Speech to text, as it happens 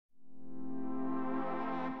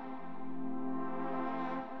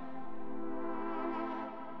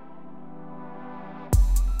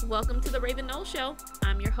Welcome to the Raven Knoll Show.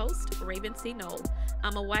 I'm your host, Raven C. Knoll.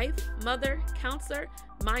 I'm a wife, mother, counselor,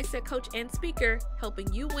 mindset coach, and speaker,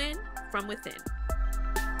 helping you win from within.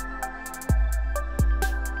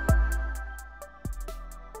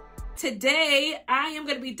 Today, I am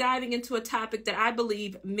going to be diving into a topic that I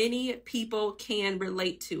believe many people can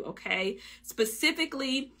relate to, okay?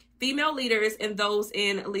 Specifically, female leaders and those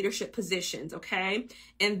in leadership positions, okay?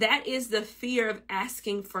 And that is the fear of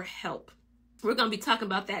asking for help. We're going to be talking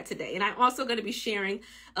about that today. And I'm also going to be sharing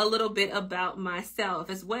a little bit about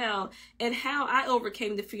myself as well and how I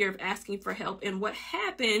overcame the fear of asking for help and what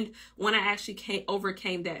happened when I actually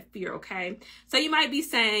overcame that fear, okay? So you might be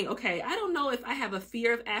saying, okay, I don't know if I have a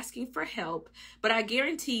fear of asking for help, but I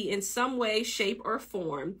guarantee in some way, shape, or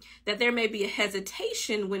form that there may be a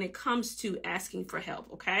hesitation when it comes to asking for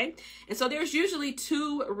help, okay? And so there's usually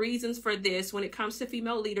two reasons for this when it comes to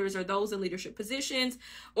female leaders or those in leadership positions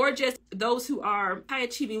or just those who are high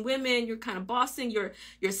achieving women. You're kind of bossing your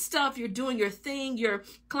stuff, you're doing your thing, you're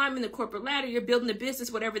climbing the corporate ladder, you're building a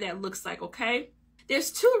business, whatever that looks like, okay?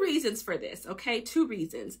 There's two reasons for this, okay? Two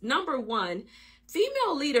reasons. Number one,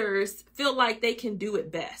 female leaders feel like they can do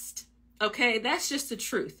it best, okay? That's just the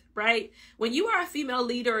truth, right? When you are a female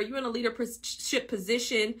leader or you're in a leadership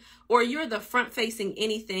position or you're the front facing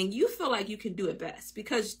anything, you feel like you can do it best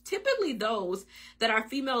because typically those that are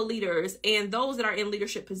female leaders and those that are in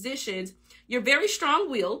leadership positions, you're very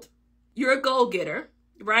strong-willed, you're a goal-getter,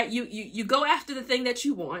 right? You go after the thing that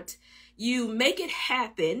you want, you make it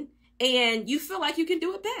happen, and you feel like you can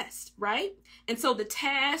do it best, right? And so the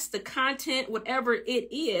task, the content, whatever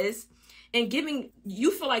it is, and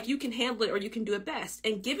you feel like you can handle it or you can do it best.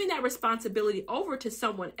 And giving that responsibility over to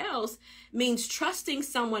someone else means trusting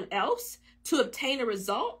someone else to obtain a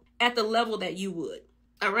result at the level that you would,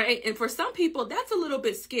 all right? And for some people, that's a little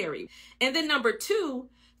bit scary. And then number two,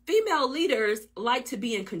 female leaders like to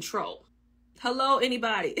be in control. Hello,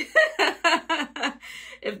 anybody?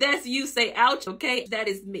 If that's you, say ouch, okay? That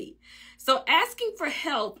is me. So asking for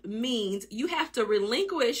help means you have to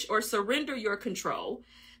relinquish or surrender your control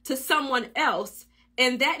to someone else.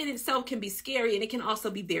 And that in itself can be scary and it can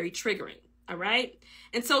also be very triggering, all right?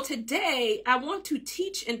 And so today I want to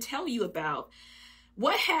teach and tell you about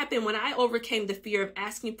what happened when I overcame the fear of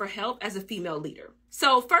asking for help as a female leader.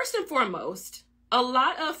 So first and foremost, a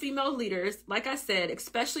lot of female leaders, like I said,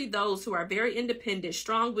 especially those who are very independent,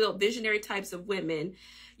 strong-willed, visionary types of women,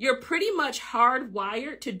 you're pretty much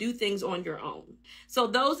hardwired to do things on your own. So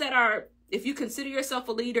those that are, if you consider yourself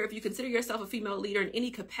a leader, if you consider yourself a female leader in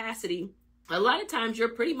any capacity, a lot of times you're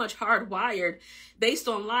pretty much hardwired based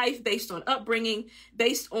on life, based on upbringing,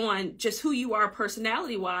 based on just who you are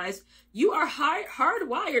personality-wise. You are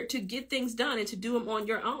hardwired to get things done and to do them on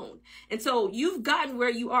your own. And so you've gotten where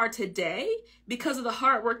you are today because of the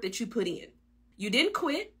hard work that you put in. You didn't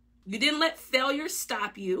quit. You didn't let failure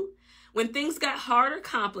stop you. When things got hard or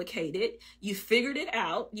complicated, you figured it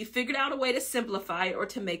out. You figured out a way to simplify it or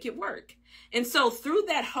to make it work. And so through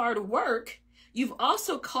that hard work, you've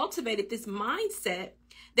also cultivated this mindset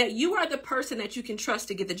that you are the person that you can trust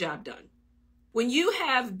to get the job done. When you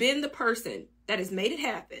have been the person that has made it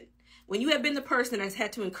happen, when you have been the person that's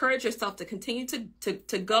had to encourage yourself to continue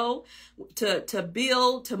to go, to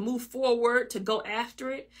build, to move forward, to go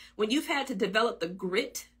after it, when you've had to develop the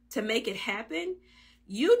grit to make it happen,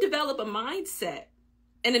 you develop a mindset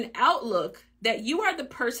and an outlook that you are the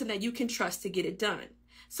person that you can trust to get it done.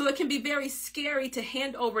 So it can be very scary to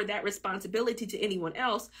hand over that responsibility to anyone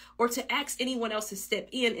else or to ask anyone else to step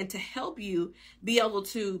in and to help you be able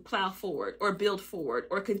to plow forward or build forward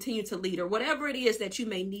or continue to lead or whatever it is that you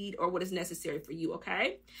may need or what is necessary for you,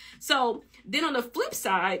 okay? So then on the flip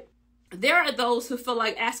side, there are those who feel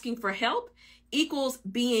like asking for help equals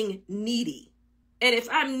being needy. And if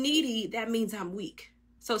I'm needy, that means I'm weak.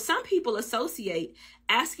 So some people associate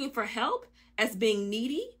asking for help as being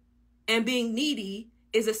needy, and being needy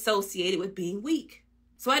is associated with being weak.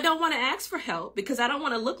 So I don't want to ask for help because I don't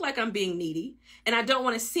want to look like I'm being needy, and I don't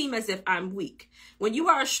want to seem as if I'm weak. When you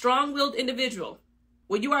are a strong-willed individual,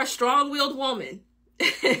 when you are a strong-willed woman,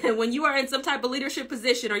 when you are in some type of leadership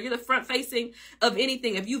position or you're the front facing of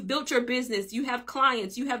anything, if you've built your business, you have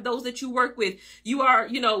clients, you have those that you work with, you are,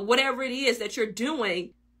 whatever it is that you're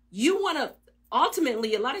doing, you want to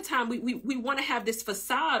ultimately, a lot of time we want to have this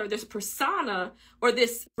facade or this persona or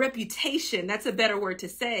this reputation, that's a better word to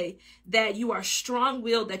say, that you are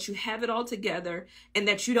strong-willed, that you have it all together, and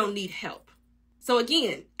that you don't need help. So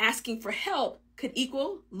again, asking for help could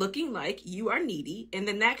equal looking like you are needy, and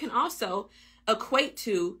then that can also equate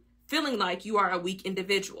to feeling like you are a weak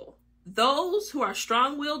individual. Those who are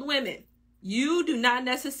strong-willed women, you do not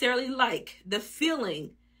necessarily like the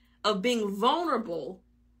feeling of being vulnerable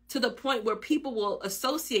to the point where people will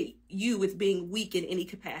associate you with being weak in any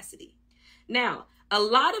capacity. Now, a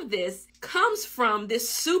lot of this comes from this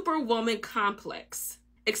Superwoman complex,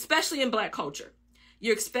 especially in Black culture.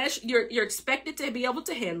 You're expected to be able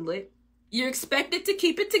to handle it. You're expected to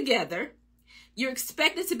keep it together. You're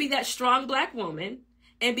expected to be that strong Black woman.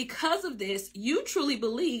 And because of this, you truly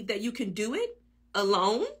believe that you can do it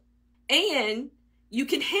alone and you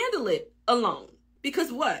can handle it alone.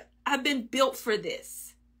 Because what? I've been built for this.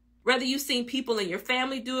 Whether you've seen people in your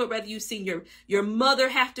family do it, whether you've seen your mother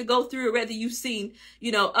have to go through it, whether you've seen,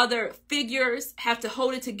 other figures have to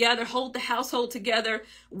hold it together, hold the household together,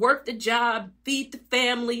 work the job, feed the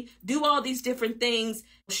family, do all these different things,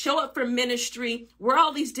 show up for ministry, wear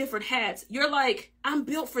all these different hats. You're like, I'm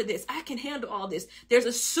built for this. I can handle all this. There's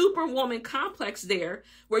a Superwoman complex there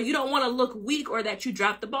where you don't want to look weak or that you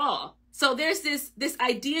dropped the ball. So there's this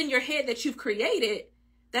idea in your head that you've created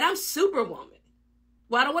that I'm Superwoman.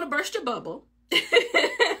 Well, I don't want to burst your bubble.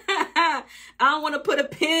 I don't want to put a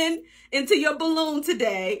pin into your balloon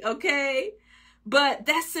today, okay? But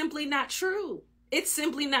that's simply not true. It's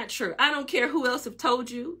simply not true. I don't care who else have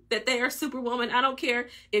told you that they are Superwoman. I don't care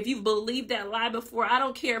if you've believed that lie before. I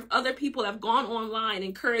don't care if other people have gone online and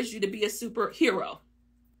encouraged you to be a superhero.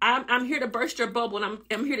 I'm here to burst your bubble, and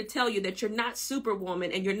I'm here to tell you that you're not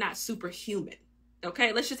Superwoman and you're not superhuman,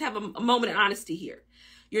 okay? Let's just have a moment of honesty here.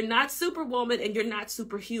 You're not Superwoman and you're not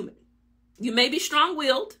superhuman. You may be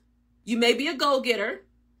strong-willed. You may be a go-getter.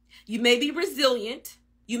 You may be resilient.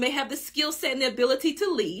 You may have the skill set and the ability to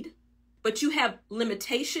lead, but you have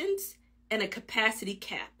limitations and a capacity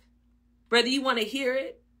cap. Whether you want to hear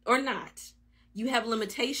it or not, you have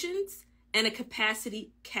limitations and a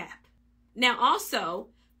capacity cap. Now, also,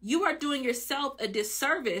 you are doing yourself a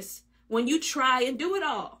disservice when you try and do it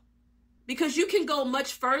all. Because you can go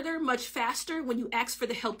much further, much faster when you ask for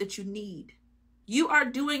the help that you need. You are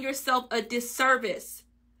doing yourself a disservice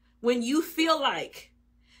when you feel like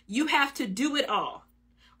you have to do it all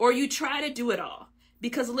or you try to do it all.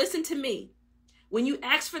 Because listen to me, when you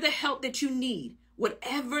ask for the help that you need,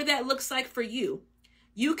 whatever that looks like for you,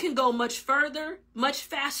 you can go much further, much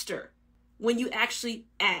faster when you actually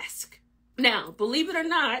ask. Now, believe it or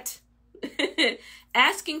not,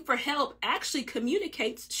 asking for help actually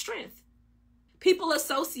communicates strength. People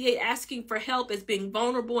associate asking for help as being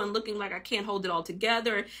vulnerable and looking like I can't hold it all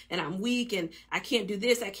together and I'm weak and I can't do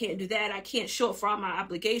this, I can't do that, I can't show up for all my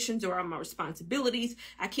obligations or all my responsibilities,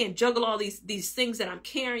 I can't juggle all these things that I'm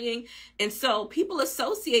carrying. And so people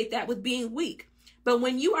associate that with being weak. But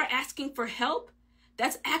when you are asking for help,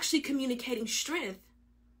 that's actually communicating strength.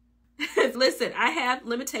 Listen, I have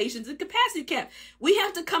limitations and capacity cap. We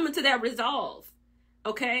have to come into that resolve.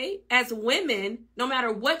 Okay, as women, no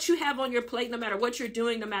matter what you have on your plate, no matter what you're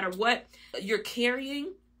doing, no matter what you're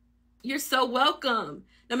carrying, you're so welcome.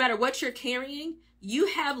 No matter what you're carrying, you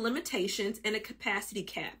have limitations and a capacity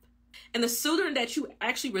cap. And the sooner that you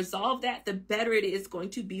actually resolve that, the better it is going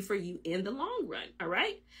to be for you in the long run. All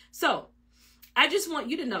right. So I just want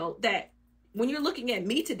you to know that when you're looking at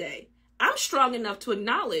me today, I'm strong enough to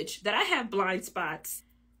acknowledge that I have blind spots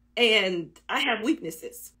and I have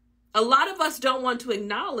weaknesses. A lot of us don't want to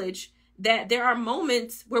acknowledge that there are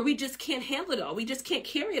moments where we just can't handle it all. We just can't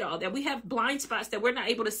carry it all, that we have blind spots, that we're not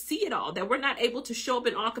able to see it all, that we're not able to show up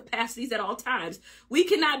in all capacities at all times. We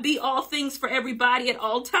cannot be all things for everybody at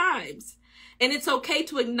all times. And it's okay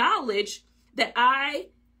to acknowledge that I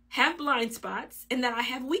have blind spots and that I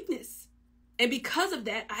have weakness. And because of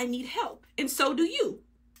that, I need help. And so do you.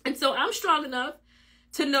 And so I'm strong enough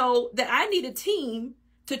to know that I need a team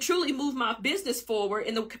to truly move my business forward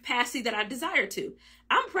in the capacity that I desire to.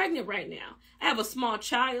 I'm pregnant right now. I have a small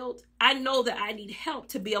child. I know that I need help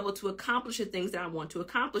to be able to accomplish the things that I want to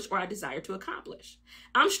accomplish or I desire to accomplish.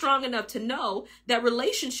 I'm strong enough to know that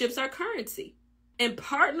relationships are currency. And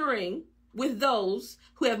partnering with those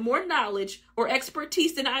who have more knowledge or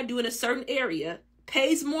expertise than I do in a certain area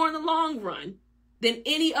pays more in the long run than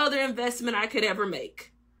any other investment I could ever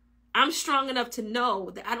make. I'm strong enough to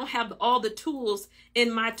know that I don't have all the tools in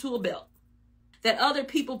my tool belt, that other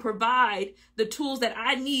people provide the tools that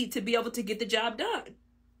I need to be able to get the job done.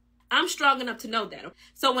 I'm strong enough to know that.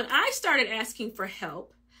 So when I started asking for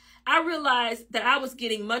help, I realized that I was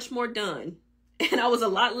getting much more done and I was a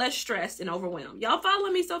lot less stressed and overwhelmed. Y'all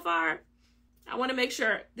following me so far? I want to make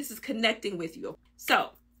sure this is connecting with you.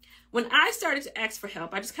 So when I started to ask for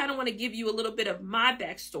help, I just kind of want to give you a little bit of my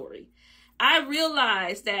backstory. I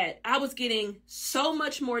realized that I was getting so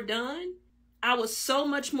much more done. I was so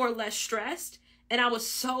much more less stressed, and I was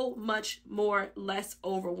so much more less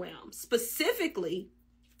overwhelmed. Specifically,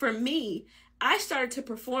 for me, I started to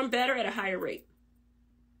perform better at a higher rate.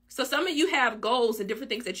 So some of you have goals and different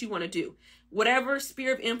things that you want to do. Whatever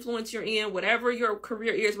sphere of influence you're in, whatever your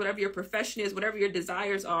career is, whatever your profession is, whatever your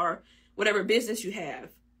desires are, whatever business you have.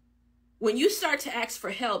 When you start to ask for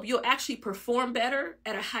help, you'll actually perform better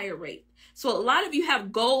at a higher rate. So a lot of you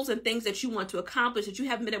have goals and things that you want to accomplish that you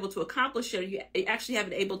haven't been able to accomplish, or you actually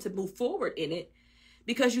haven't been able to move forward in it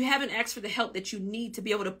because you haven't asked for the help that you need to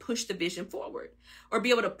be able to push the vision forward or be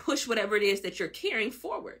able to push whatever it is that you're carrying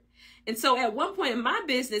forward. And so at one point in my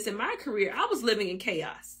business, in my career, I was living in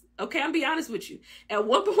chaos. Okay, I'll be honest with you. At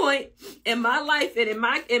one point in my life and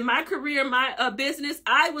in my career, my business,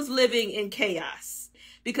 I was living in chaos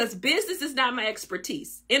because business is not my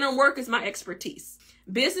expertise. Inner work is my expertise.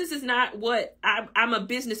 Business is not what I'm a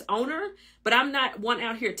business owner, but I'm not one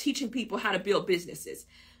out here teaching people how to build businesses.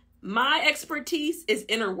 My expertise is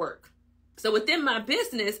inner work. So within my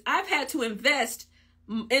business, I've had to invest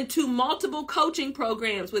into multiple coaching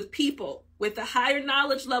programs with people with a higher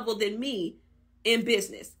knowledge level than me in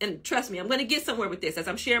business. And trust me, I'm going to get somewhere with this as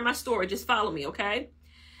I'm sharing my story. Just follow me, okay?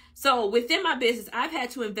 So within my business, I've had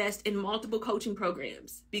to invest in multiple coaching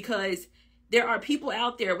programs because there are people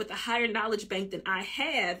out there with a higher knowledge bank than I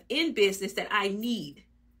have in business that I need.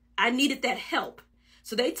 I needed that help.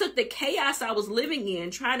 So they took the chaos I was living in,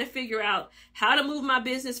 trying to figure out how to move my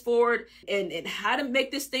business forward and how to make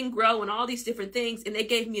this thing grow and all these different things. And they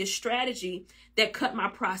gave me a strategy that cut my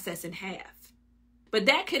process in half. But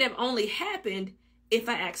that could have only happened if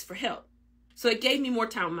I asked for help. So it gave me more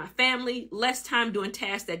time with my family, less time doing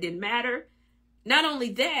tasks that didn't matter. Not only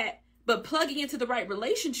that, but plugging into the right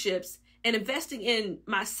relationships and investing in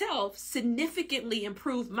myself significantly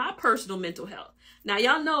improved my personal mental health. Now,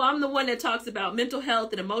 y'all know I'm the one that talks about mental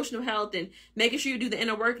health and emotional health and making sure you do the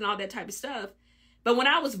inner work and all that type of stuff. But when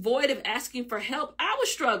I was void of asking for help, I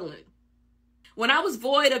was struggling. When I was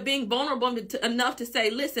void of being vulnerable enough to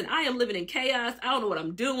say, listen, I am living in chaos. I don't know what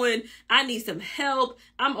I'm doing. I need some help.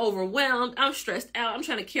 I'm overwhelmed. I'm stressed out. I'm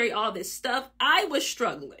trying to carry all this stuff. I was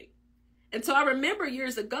struggling. And so I remember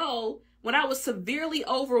years ago when I was severely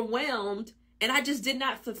overwhelmed and I just did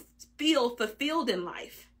not feel fulfilled in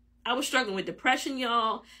life. I was struggling with depression,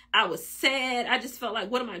 y'all. I was sad. I just felt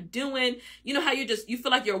like, what am I doing? You know how you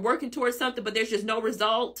feel like you're working towards something, but there's just no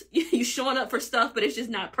result. You're showing up for stuff, but it's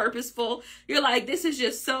just not purposeful. You're like, this is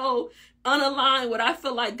just so unaligned what I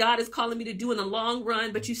feel like God is calling me to do in the long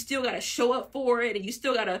run, but you still got to show up for it. And you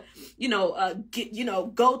still got to,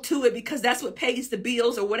 go to it because that's what pays the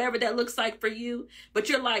bills or whatever that looks like for you. But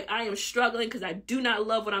you're like, I am struggling because I do not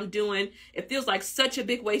love what I'm doing. It feels like such a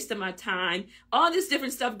big waste of my time. All this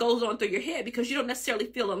different stuff goes on through your head because you don't necessarily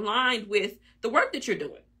feel aligned with the work that you're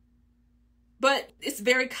doing. But it's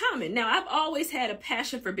very common. Now, I've always had a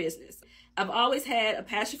passion for business. I've always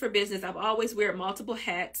wear multiple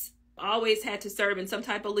hats. Always had to serve in some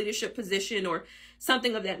type of leadership position or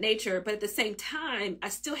something of that nature. But at the same time, I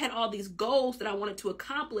still had all these goals that I wanted to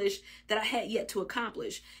accomplish that I had yet to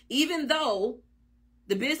accomplish. Even though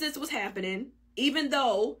the business was happening, even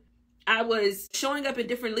though I was showing up in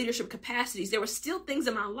different leadership capacities, there were still things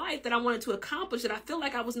in my life that I wanted to accomplish that I feel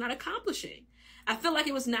like I was not accomplishing. I feel like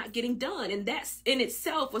it was not getting done. And that in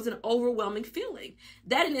itself was an overwhelming feeling.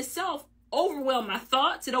 That in itself overwhelm my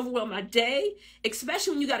thoughts. It overwhelmed my day,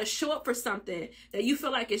 especially when you got to show up for something that you feel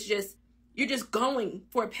like it's just, you're just going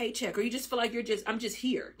for a paycheck, or you just feel like I'm just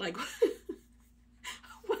here. Like,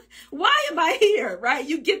 why am I here? Right?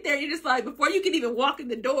 You get there, you're just like, before you can even walk in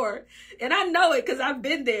the door, and I know it because I've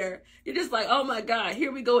been there. You're just like, oh my God,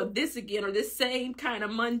 here we go with this again, or this same kind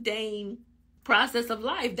of mundane process of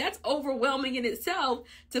life. That's overwhelming in itself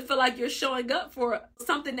to feel like you're showing up for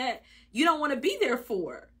something that you don't want to be there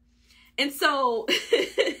for. And so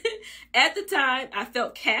at the time, I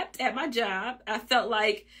felt capped at my job. I felt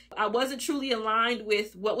like I wasn't truly aligned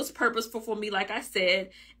with what was purposeful for me, like I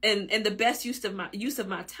said, and the best use of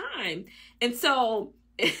my time. And so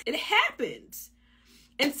it happened.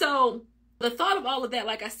 And so the thought of all of that,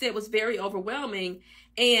 like I said, was very overwhelming.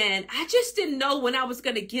 And I just didn't know when I was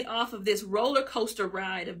going to get off of this roller coaster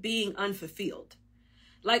ride of being unfulfilled.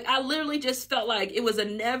 Like, I literally just felt like it was a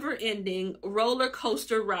never-ending roller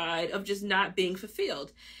coaster ride of just not being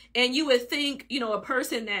fulfilled. And you would think, a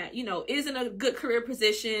person that, is in a good career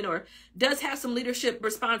position or does have some leadership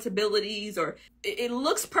responsibilities, or it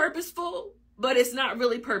looks purposeful, but it's not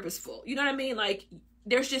really purposeful. You know what I mean? Like,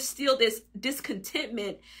 there's just still this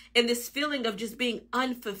discontentment and this feeling of just being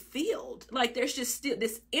unfulfilled. Like, there's just still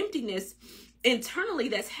this emptiness internally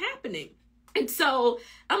that's happening. And so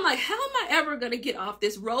I'm like, how am I ever going to get off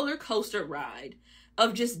this roller coaster ride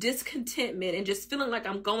of just discontentment and just feeling like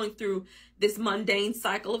I'm going through this mundane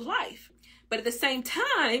cycle of life? But at the same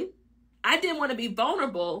time, I didn't want to be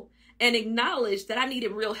vulnerable and acknowledge that I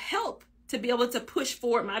needed real help to be able to push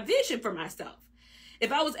forward my vision for myself.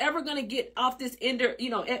 If I was ever going to get off this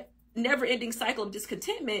never-ending cycle of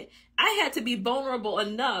discontentment, I had to be vulnerable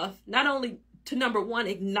enough, not only to, number one,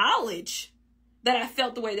 acknowledge that I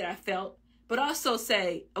felt the way that I felt, but also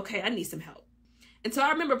say, okay, I need some help. And so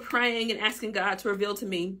I remember praying and asking God to reveal to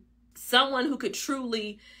me someone who could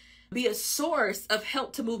truly be a source of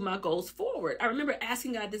help to move my goals forward. I remember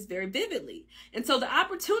asking God this very vividly. And so the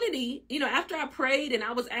opportunity, after I prayed and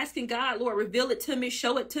I was asking God, Lord, reveal it to me,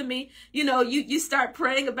 show it to me, you start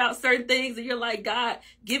praying about certain things and you're like, God,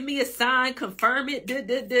 give me a sign, confirm it,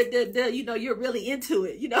 you're really into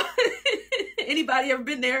it, Anybody ever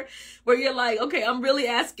been there where you're like, okay, I'm really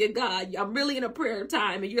asking God, I'm really in a prayer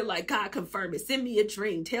time, and you're like, God, confirm it, send me a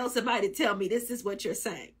dream, tell somebody to tell me this is what you're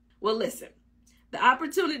saying. Well, listen. The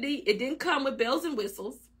opportunity, it didn't come with bells and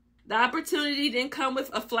whistles. The opportunity didn't come with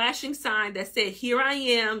a flashing sign that said, here I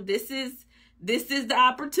am. This is the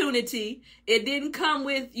opportunity. It didn't come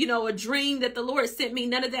with, a dream that the Lord sent me.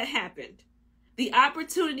 None of that happened. The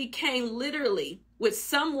opportunity came literally with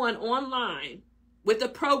someone online with a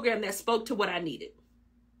program that spoke to what I needed.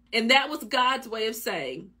 And that was God's way of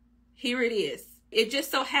saying, here it is. It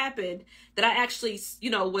just so happened that I actually,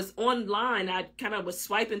 was online. I kind of was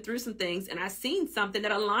swiping through some things and I seen something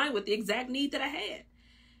that aligned with the exact need that I had.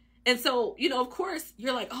 And so, of course,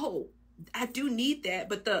 you're like, oh, I do need that.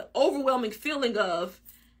 But the overwhelming feeling of,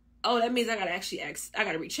 oh, that means I got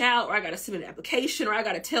to reach out, or I got to submit an application, or I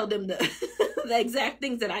got to tell them the exact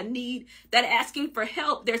things that I need. That asking for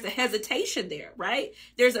help, there's a hesitation there, right?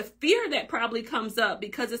 There's a fear that probably comes up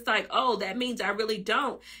because it's like, oh, that means I really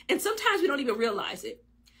don't. And sometimes we don't even realize it.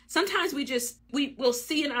 Sometimes we'll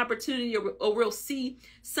see an opportunity or we'll see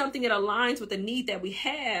something that aligns with the need that we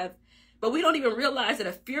have, but we don't even realize that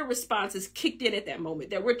a fear response is kicked in at that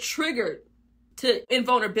moment, that we're triggered to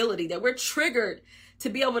invulnerability, that we're triggered to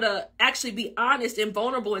be able to actually be honest and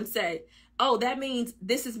vulnerable and say, oh, that means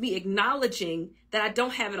this is me acknowledging that I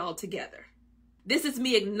don't have it all together. This is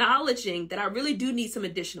me acknowledging that I really do need some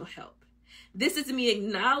additional help. This is me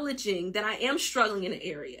acknowledging that I am struggling in an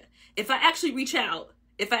area. If I actually reach out,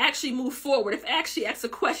 if I actually move forward, if I actually ask a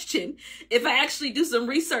question, if I actually do some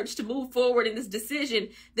research to move forward in this decision,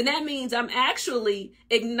 then that means I'm actually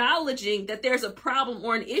acknowledging that there's a problem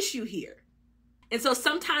or an issue here. And so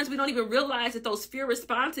sometimes we don't even realize that those fear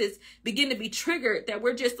responses begin to be triggered, that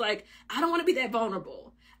we're just like, I don't want to be that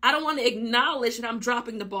vulnerable. I don't want to acknowledge that I'm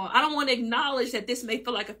dropping the ball. I don't want to acknowledge that this may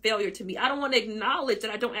feel like a failure to me. I don't want to acknowledge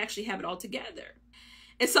that I don't actually have it all together.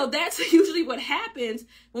 And so that's usually what happens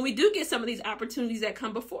when we do get some of these opportunities that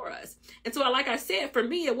come before us. And so like I said, for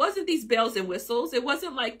me, it wasn't these bells and whistles. It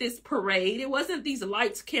wasn't like this parade. It wasn't these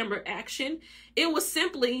lights, camera, action. It was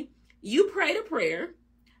simply, you prayed a prayer.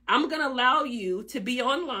 I'm going to allow you to be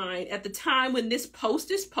online at the time when this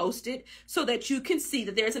post is posted so that you can see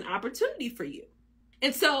that there's an opportunity for you.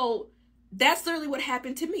 And so that's literally what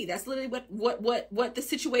happened to me. That's literally what the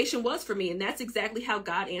situation was for me. And that's exactly how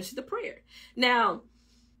God answered the prayer. Now,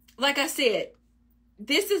 like I said,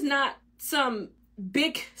 this is not some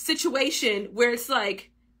big situation where it's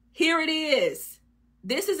like, here it is.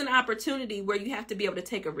 This is an opportunity where you have to be able to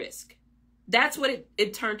take a risk. That's what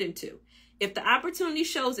it turned into. If the opportunity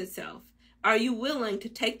shows itself, are you willing to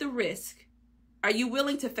take the risk? Are you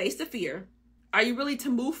willing to face the fear? Are you willing to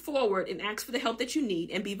move forward and ask for the help that you need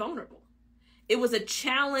and be vulnerable? It was a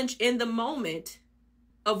challenge in the moment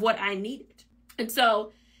of what I needed. And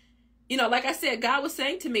so, like I said, God was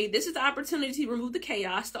saying to me, this is the opportunity to remove the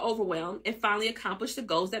chaos, the overwhelm, and finally accomplish the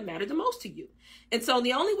goals that matter the most to you. And so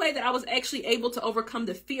the only way that I was actually able to overcome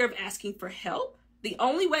the fear of asking for help, the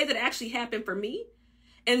only way that actually happened for me,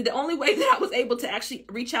 and the only way that I was able to actually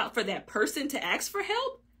reach out for that person to ask for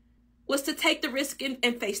help, was to take the risk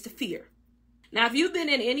and face the fear. Now, if you've been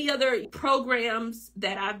in any other programs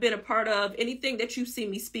that I've been a part of, anything that you've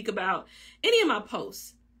seen me speak about, any of my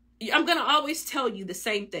posts, I'm going to always tell you the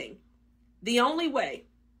same thing. The only way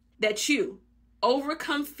that you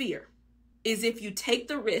overcome fear is if you take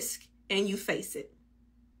the risk and you face it.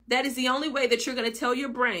 That is the only way that you're going to tell your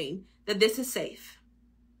brain that this is safe.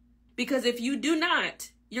 Because if you do not,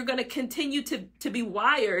 you're going to continue to be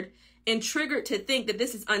wired and triggered to think that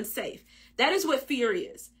this is unsafe. That is what fear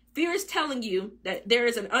is. Fear is telling you that there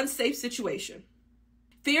is an unsafe situation.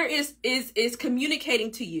 Fear is communicating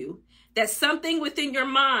to you that something within your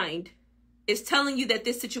mind is telling you that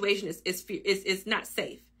this situation is not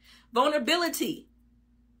safe. Vulnerability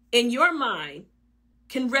in your mind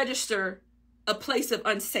can register a place of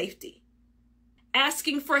unsafety.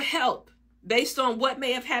 Asking for help based on what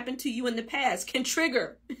may have happened to you in the past can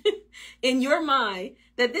trigger in your mind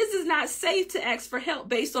that this is not safe to ask for help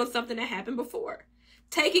based on something that happened before.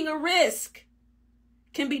 Taking a risk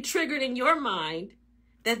can be triggered in your mind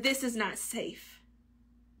that this is not safe.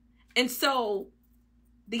 And so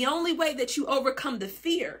the only way that you overcome the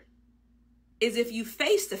fear is if you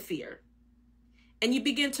face the fear and you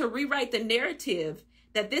begin to rewrite the narrative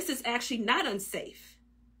that this is actually not unsafe.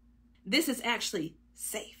 This is actually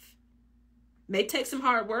safe. May take some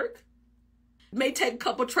hard work. May take a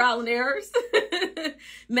couple trial and errors.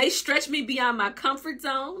 May stretch me beyond my comfort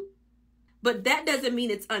zone. But that doesn't mean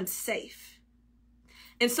it's unsafe.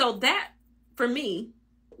 And so that, for me,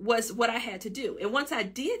 was what I had to do. And once I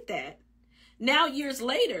did that, now years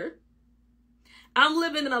later, I'm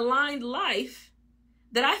living an aligned life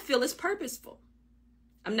that I feel is purposeful.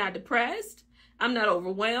 I'm not depressed. I'm not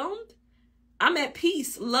overwhelmed. I'm at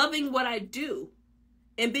peace, loving what I do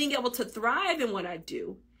and being able to thrive in what I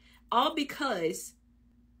do, all because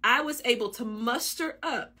I was able to muster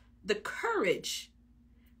up the courage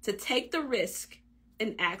to take the risk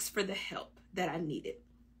and ask for the help that I needed.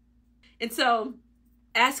 And so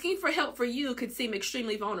asking for help for you could seem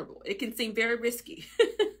extremely vulnerable. It can seem very risky.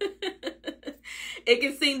 It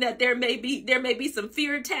can seem that there may be some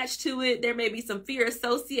fear attached to it. There may be some fear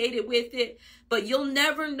associated with it, but you'll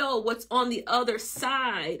never know what's on the other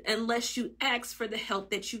side unless you ask for the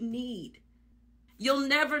help that you need. You'll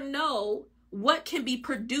never know what can be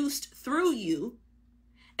produced through you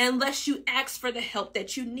unless you ask for the help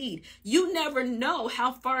that you need. You never know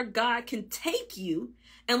how far God can take you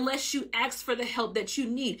unless you ask for the help that you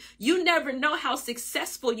need. You never know how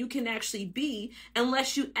successful you can actually be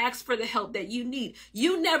unless you ask for the help that you need.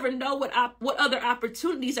 You never know what other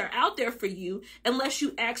opportunities are out there for you unless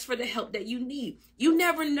you ask for the help that you need. You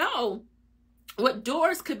never know what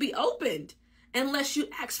doors could be opened unless you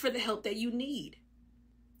ask for the help that you need.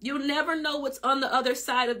 You'll never know what's on the other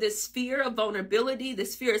side of this fear of vulnerability,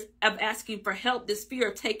 this fear of asking for help, this fear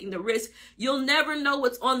of taking the risk. You'll never know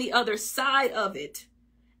what's on the other side of it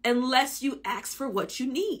unless you ask for what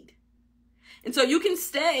you need. And so you can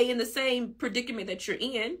stay in the same predicament that you're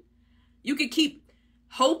in. You can keep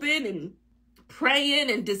hoping and praying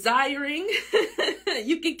and desiring.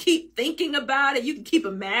 You can keep thinking about it. You can keep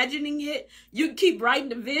imagining it. You can keep writing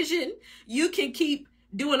the vision. You can keep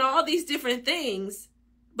doing all these different things.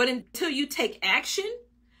 But until you take action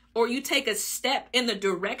or you take a step in the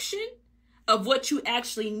direction of what you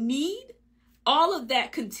actually need, all of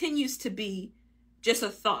that continues to be just a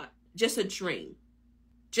thought, just a dream,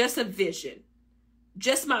 just a vision,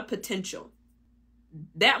 just my potential.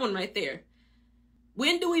 That one right there.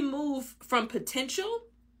 When do we move from potential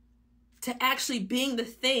to actually being the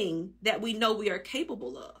thing that we know we are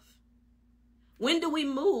capable of? When do we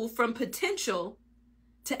move from potential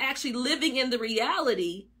to actually living in the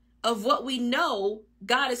reality of what we know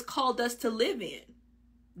God has called us to live in?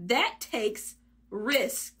 That takes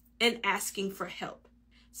risk and asking for help.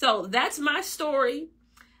 So that's my story.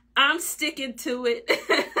 I'm sticking to it.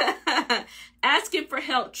 Asking for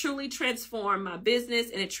help truly transformed my business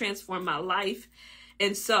and it transformed my life.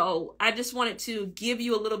 And so I just wanted to give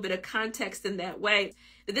you a little bit of context in that way.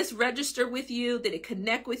 Did this register with you? Did it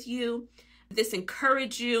connect with you? Did this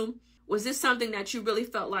encourage you? Was this something that you really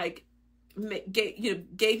felt like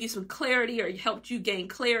gave you some clarity or helped you gain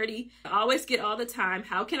clarity? I always get all the time,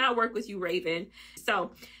 how can I work with you, Raven?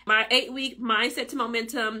 So my 8-week Mindset to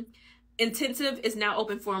Momentum intensive is now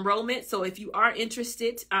open for enrollment. So if you are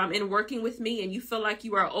interested in working with me and you feel like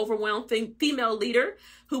you are an overwhelmed female leader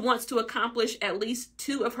who wants to accomplish at least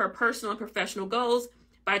 2 of her personal and professional goals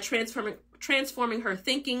by transforming her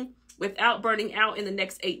thinking without burning out in the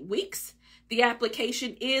next 8 weeks, the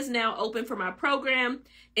application is now open for my program.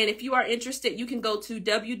 And if you are interested, you can go to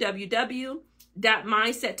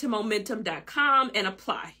www.mindsettomomentum.com and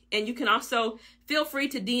apply. And you can also feel free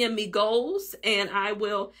to DM me goals and I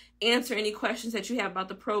will answer any questions that you have about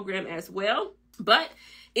the program as well. But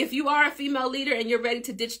if you are a female leader and you're ready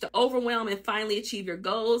to ditch the overwhelm and finally achieve your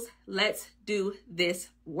goals, let's do this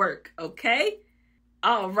work, okay?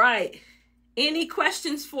 All right. Any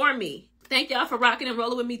questions for me? Thank y'all for rocking and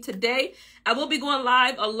rolling with me today. I will be going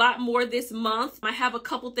live a lot more this month. I have a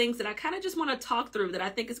couple things that I kind of just want to talk through that I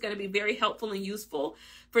think is going to be very helpful and useful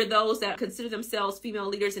for those that consider themselves female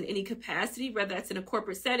leaders in any capacity, whether that's in a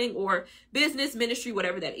corporate setting or business, ministry,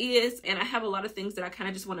 whatever that is. And I have a lot of things that I kind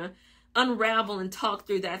of just want to unravel and talk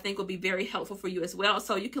through that I think will be very helpful for you as well.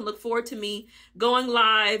 So you can look forward to me going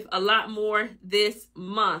live a lot more this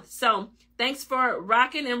month. So thanks for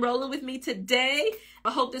rocking and rolling with me today. I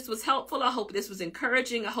hope this was helpful. I hope this was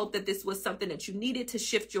encouraging. I hope that this was something that you needed to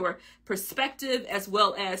shift your perspective as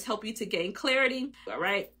well as help you to gain clarity. All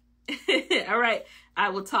right. All right. I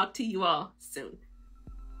will talk to you all soon.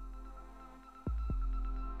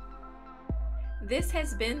 This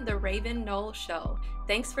has been the Raven Knoll Show.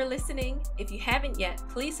 Thanks for listening. If you haven't yet,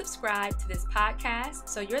 please subscribe to this podcast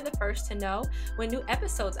so you're the first to know when new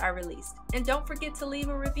episodes are released. And don't forget to leave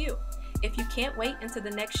a review. If you can't wait until the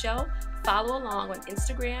next show, follow along on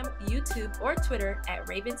Instagram, YouTube, or Twitter at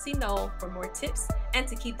Raven C. Knoll for more tips and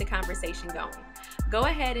to keep the conversation going. Go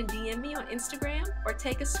ahead and DM me on Instagram or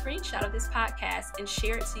take a screenshot of this podcast and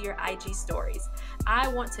share it to your IG stories. I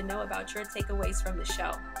want to know about your takeaways from the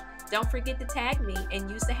show. Don't forget to tag me and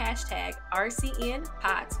use the hashtag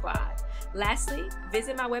RCNPodSquad. Lastly,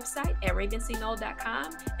 visit my website at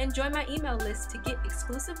ravencnoll.com and join my email list to get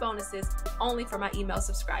exclusive bonuses only for my email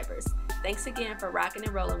subscribers. Thanks again for rocking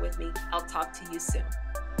and rolling with me. I'll talk to you soon.